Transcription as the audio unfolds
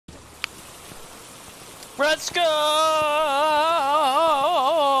Let's go! Oh,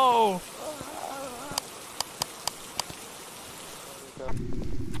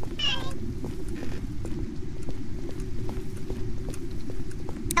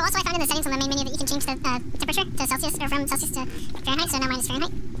 also I found in the settings on the main menu that you can change the temperature to Celsius, or from Celsius to Fahrenheit, so now mine is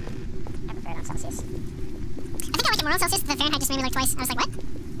Fahrenheit. I prefer it on Celsius. I think I like it more on Celsius, the Fahrenheit just made me like twice. I was like, what?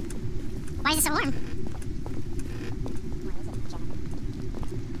 Why is it so warm?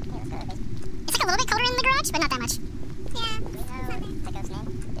 It's like a little bit colder in the garage, but not that much. Yeah.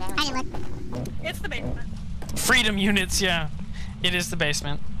 I didn't look. It's the basement. Freedom units, yeah. It is the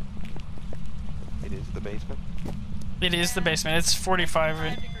basement. It is the basement? It is the basement. It's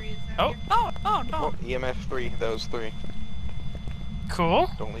 45. Oh. No. Oh, EMF 3. That was 3. Cool.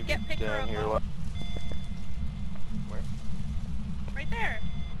 Don't leave Yeah, it pick her down up. here. Where? Right there.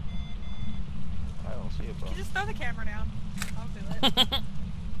 I don't see it, though. You just throw the camera down. I'll do it.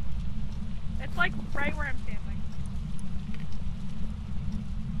 It's like right where I'm standing.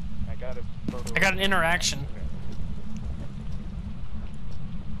 I got an interaction.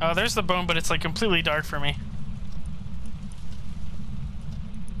 Oh, there's the bone, but it's like completely dark for me.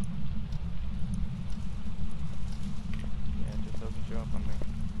 Yeah, it just doesn't show up on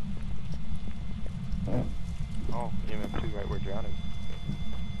me. Oh, EMF 2 right where John is.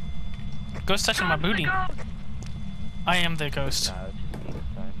 Ghost touching my booty. I am the ghost. Nah, it's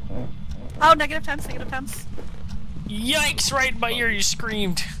fine. Oh, negative temps, negative temps. Yikes! Right in my ear, you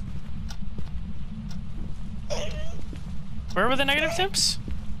screamed. Where were the negative temps?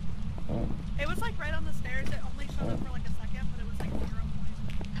 It was like right on the stairs. It only showed up for like a second, but it was like 0 point.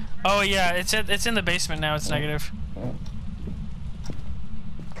 Oh yeah, it's in the basement now. It's negative.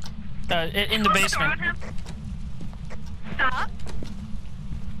 In the basement. Stop. Stop.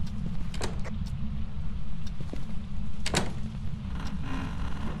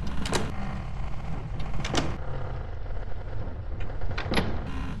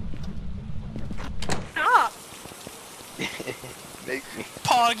 Make me.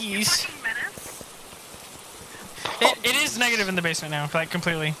 Poggies. Fucking minutes. It is negative in the basement now, like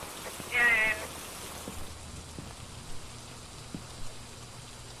completely. Yeah.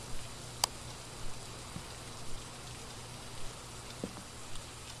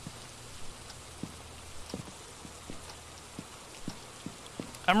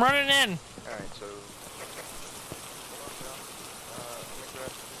 I'm running in. Alright, so. Let me grab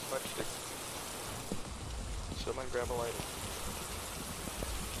some smudge stick. Someone grab a lighter.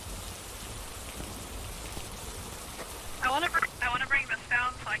 I wanna bring this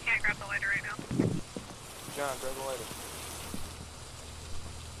down, so I can't grab the lighter right now. John, grab a lighter.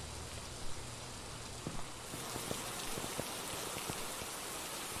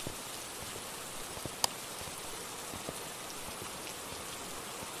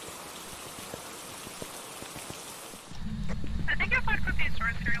 I think if I put these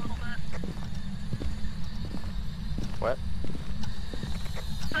doors here a little bit. What?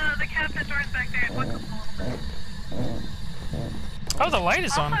 The cabinet doors back there, it looks a little bit. Oh, the light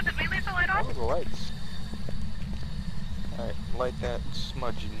is on. Also, did we leave the light on? Oh, the lights. Alright, light that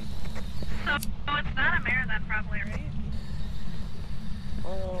smudging. So it's not a mirror then, probably, right?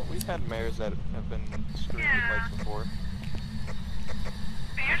 Well, we've had mares that have been screwed with lights before.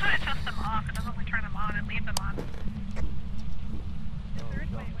 But usually it shuts them off. It doesn't like turn them on and leave them on.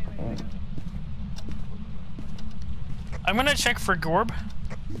 Wait. I'm gonna check for Gorb.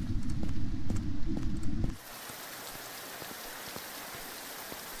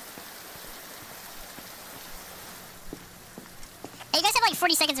 Hey, you guys have like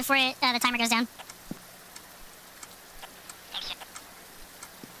 40 seconds before the timer goes down.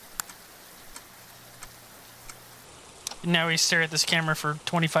 Now we stare at this camera for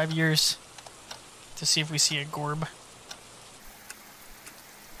 25 years to see if we see a Gorb.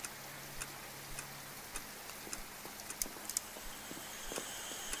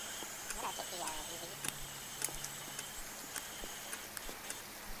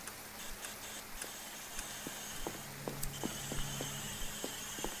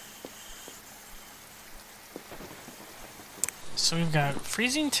 So we've got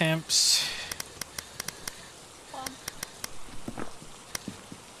freezing temps.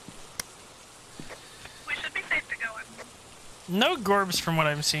 We should be safe to go in. No Gorbs from what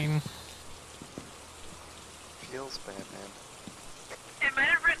I'm seeing. Feels bad, man. It might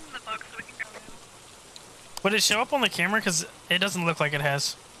have written in the book so we can go in. Would it show up on the camera? Because it doesn't look like it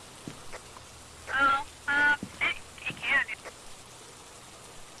has. Oh, it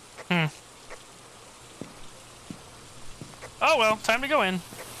can. Oh well, time to go in.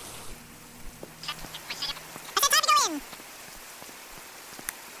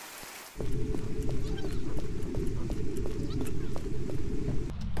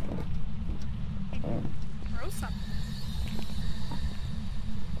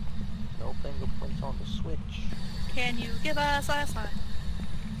 Can you give us a sign?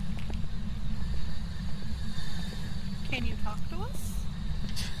 Can you talk to us?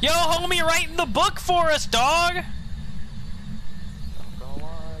 Yo, homie, write in the book for us, dog! Not gonna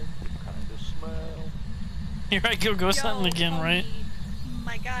lie, you kinda smell. Here I go Yo, something again, homie, right?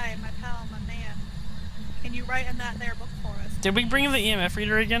 My guy, my pal, my man. Can you write in that there book for us? Did we bring in the EMF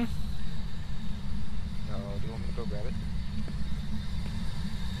reader again? No, do you want me to go grab it?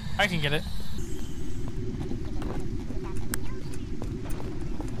 I can get it.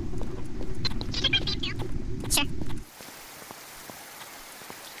 Sure.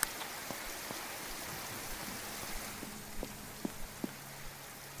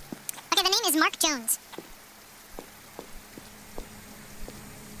 Okay, the name is Mark Jones.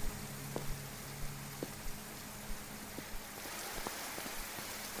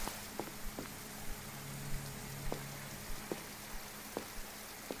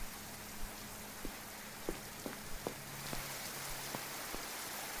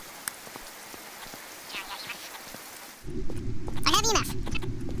 I have EMF.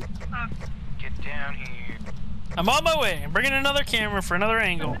 Get down here. I'm on my way. I'm bringing another camera for another I'm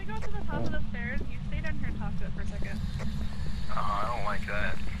angle. gonna go to the top of the stairs. You stay down here and talk to it for a second. Oh, I don't like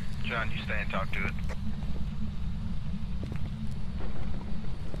that. John, you stay and talk to it.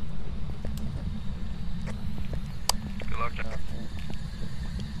 Good luck, John.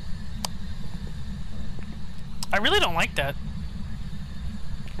 I really don't like that.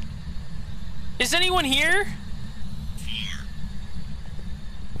 Is anyone here?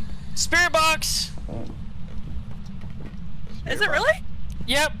 Spirit box! Is it really?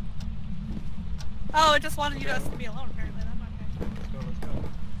 Yep. Oh, it just wanted you guys to be alone apparently. Then okay. Let's go, let's go.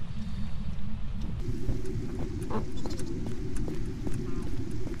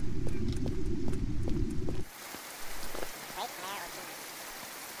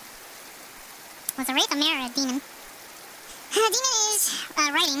 Was a wraith, a mirror, or a demon? Demon is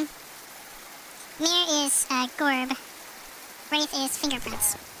writing. Mirror is gorb. Wraith is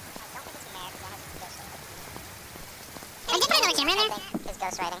fingerprints. I did put another camera in there. Is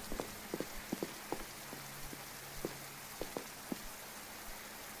ghost writing.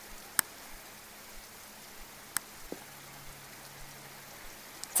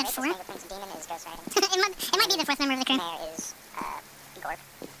 Is that 4? Demon is ghost writing. it might be the 4th member of the crew. Mirror is gorb.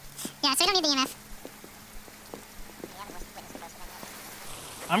 Yeah, so we don't need the EMF.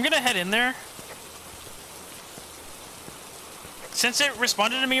 I'm gonna head in there. Since it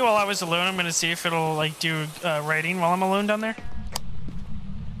responded to me while I was alone, I'm gonna see if it'll like do writing while I'm alone down there.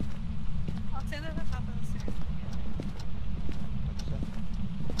 I'll stand at the top of the stairs.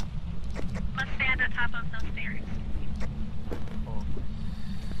 Let's stand at top of the stairs.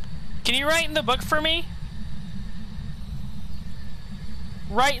 Can you write in the book for me?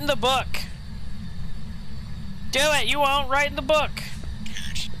 Write in the book. Do it. You won't. Write in the book.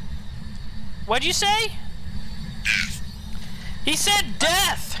 What'd you say? He said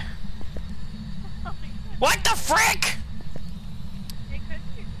death. What the frick? It could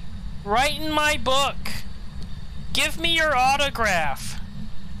be. Write in my book. Give me your autograph.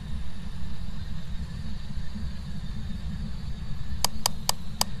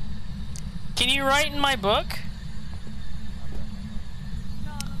 Can you write in my book?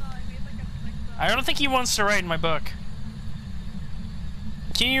 No, I made like I don't think he wants to write in my book.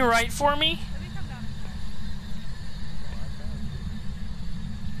 Can you write for me? Let me come down and check.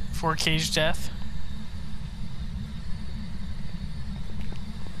 For Cage Death.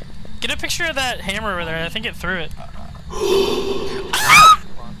 Get a picture of that hammer over there. I think it threw it. Ah!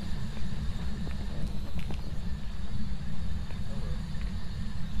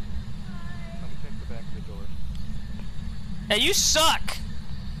 Let me check the back of the door. Hey, you suck!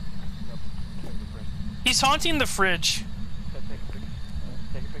 Nope. Fingerprint. He's haunting the fridge.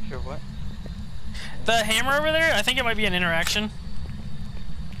 Take a picture of what? The hammer over there, I think it might be an interaction.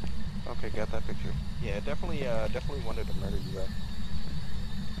 Okay, got that picture. Yeah, definitely wanted to murder you, though.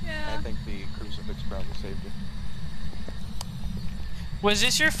 Yeah. I think the crucifix probably saved you. Was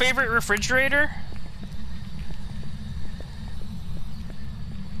this your favorite refrigerator?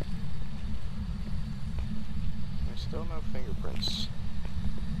 There's still no fingerprints.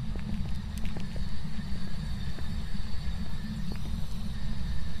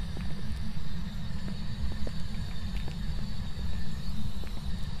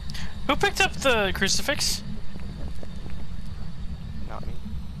 Who picked up the crucifix? Not me.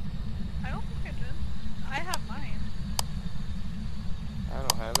 I don't think I did. I have mine. I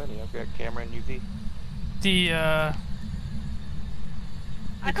don't have any. I've got camera and UV. The I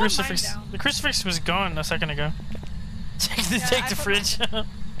put crucifix. mine down. The crucifix was gone a second ago. Take the Yeah, take I the put fridge.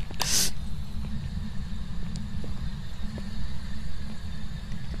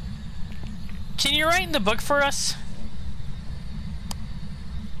 Can you write in the book for us?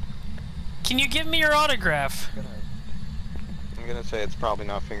 Can you give me your autograph? I'm gonna say it's probably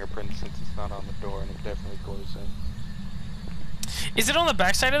not fingerprints since it's not on the door and it definitely glows in. Is it on the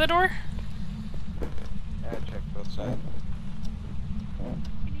back side of the door? Yeah, check both sides.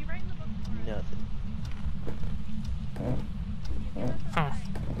 Can you write in the book for us? Nothing. Huh.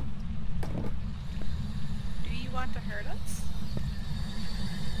 Do you want to hurt us?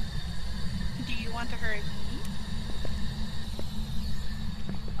 Do you want to hurt me?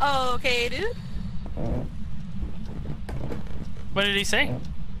 Oh, okay, dude. What did he say?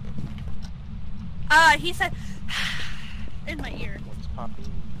 He said in my ear. What's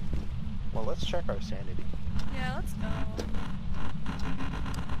popping? Well, let's check our sanity. Yeah, let's go.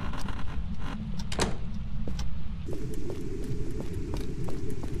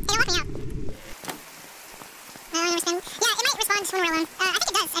 Hey, lock me out. Yeah, it might respond when we're alone. I think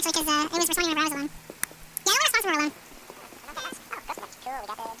it does, actually, because it was responding whenever I was alone. Yeah, it'll respond when we're alone. Cool, we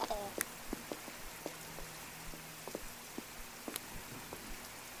got the tattoo.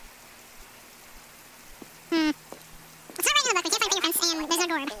 It's not right in the book, we can't find fingerprints, and there's no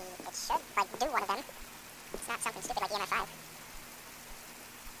door. It should, like, do one of them. It's not something stupid like EMF5.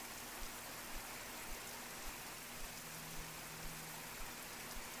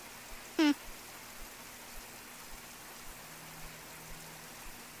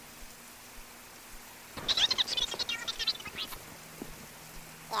 Yeah, that's what I think so too, so there's certainly not getting them.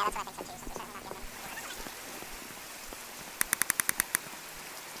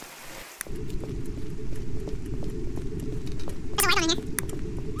 There's a light on in here.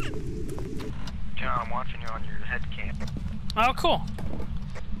 John, I'm watching you on your head cam. Oh, cool.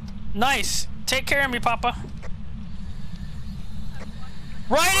 Nice. Take care of me, Papa.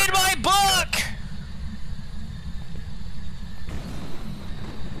 Write in my book!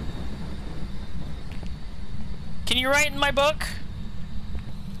 Can you write in my book?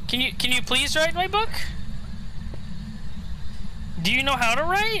 Can you please write in my book? Do you know how to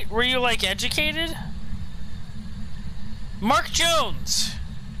write? Were you like educated? Mark Jones.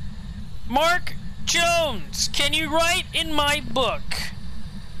 Mark Jones, can you write in my book?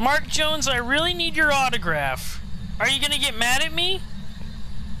 Mark Jones, I really need your autograph. Are you gonna get mad at me?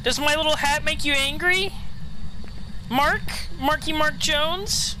 Does my little hat make you angry? Marky Mark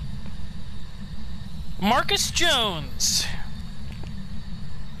Jones? Marcus Jones.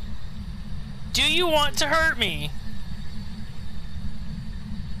 Do you want to hurt me?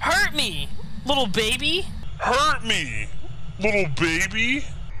 Hurt me, little baby. Hurt me, little baby.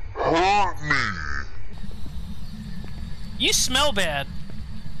 Hurt me. You smell bad.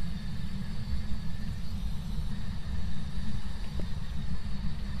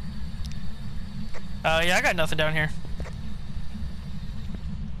 Yeah, I got nothing down here.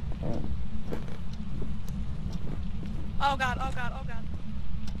 Oh god, oh god, oh god.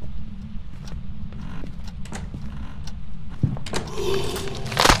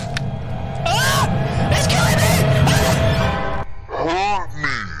 Ah! It's killing me! Hurt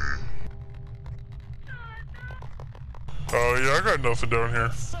me. Oh yeah, I got nothing down here.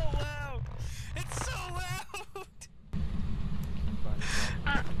 It's so loud. It's so loud.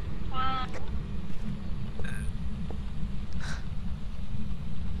 Well,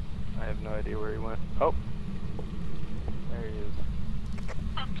 I have no idea where he went. Oh. There he is.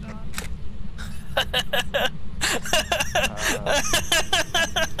 oh god.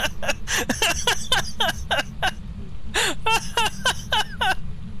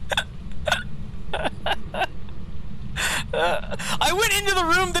 I went into the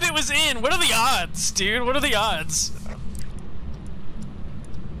room that it was in. What are the odds, dude? What are the odds?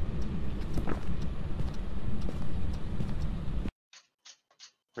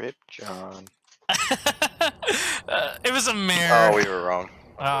 Rip John. It was a mare. Oh, we were wrong.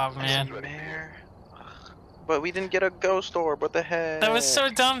 Oh, man. Mare. But we didn't get a ghost orb. What the heck? That was so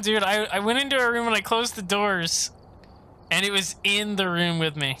dumb, dude. I went into a room and I closed the doors. And it was in the room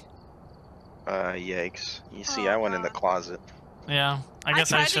with me. Yikes. You see, Oh, I went in the God. closet. Yeah, I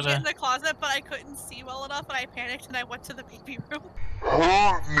guess I tried to should get in have. the closet, but I couldn't see well enough, and I panicked and I went to the baby room.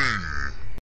 Hurt me.